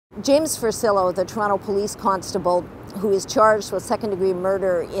James Forcillo, the Toronto police constable who is charged with second-degree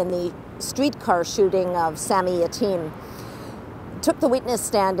murder in the streetcar shooting of Sammy Yatim, took the witness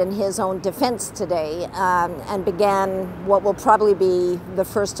stand in his own defense today and began what will probably be the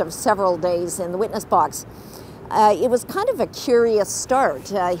first of several days in the witness box. It was kind of a curious start.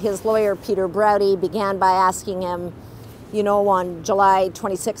 His lawyer, Peter Browdy, began by asking him, you know, on July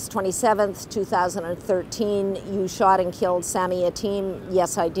 26th, 27th, 2013, you shot and killed Sammy Yatim.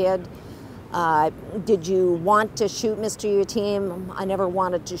 Yes, I did. Did you want to shoot Mr. Yatim? I never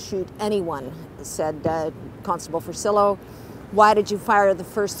wanted to shoot anyone, said Constable Forcillo. Why did you fire the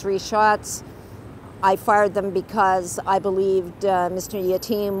first 3 shots? I fired them because I believed Mr.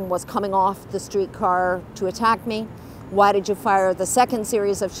 Yatim was coming off the streetcar to attack me. Why did you fire the second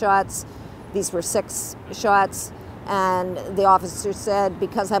series of shots? These were 6 shots. And the officer said,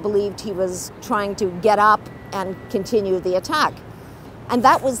 because I believed he was trying to get up and continue the attack. And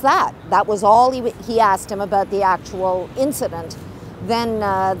that was that. That was all he asked him about the actual incident. Then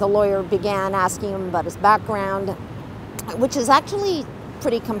the lawyer began asking him about his background, which is actually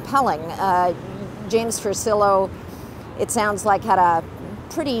pretty compelling. James Forcillo, it sounds like, had a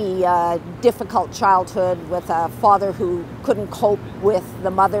pretty difficult childhood with a father who couldn't cope with the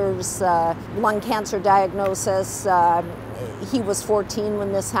mother's lung cancer diagnosis. He was 14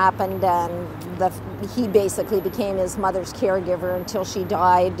 when this happened, and he basically became his mother's caregiver until she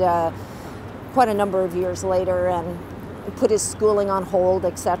died quite a number of years later, and put his schooling on hold,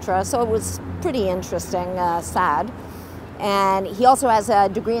 etc. So it was pretty interesting, sad. And he also has a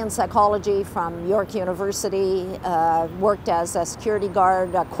degree in psychology from York University, worked as a security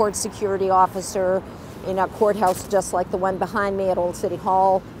guard, a court security officer in a courthouse just like the one behind me at Old City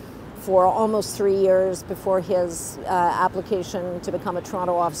Hall for almost 3 years before his application to become a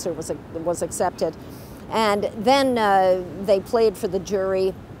Toronto officer was accepted. And then they played for the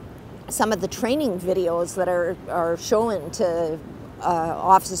jury some of the training videos that are shown to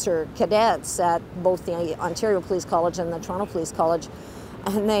officer cadets at both the Ontario Police College and the Toronto Police College,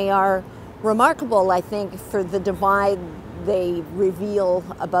 and they are remarkable, I think, for the divide they reveal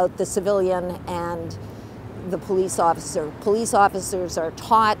about the civilian and the police officer. Police officers are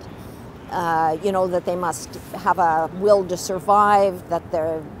taught, you know, that they must have a will to survive, that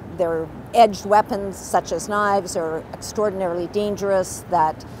their edged weapons, such as knives, are extraordinarily dangerous,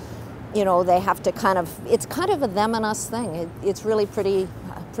 that, you know, they have to it's kind of a them and us thing. It's really pretty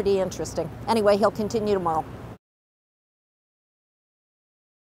interesting. Anyway, he'll continue tomorrow.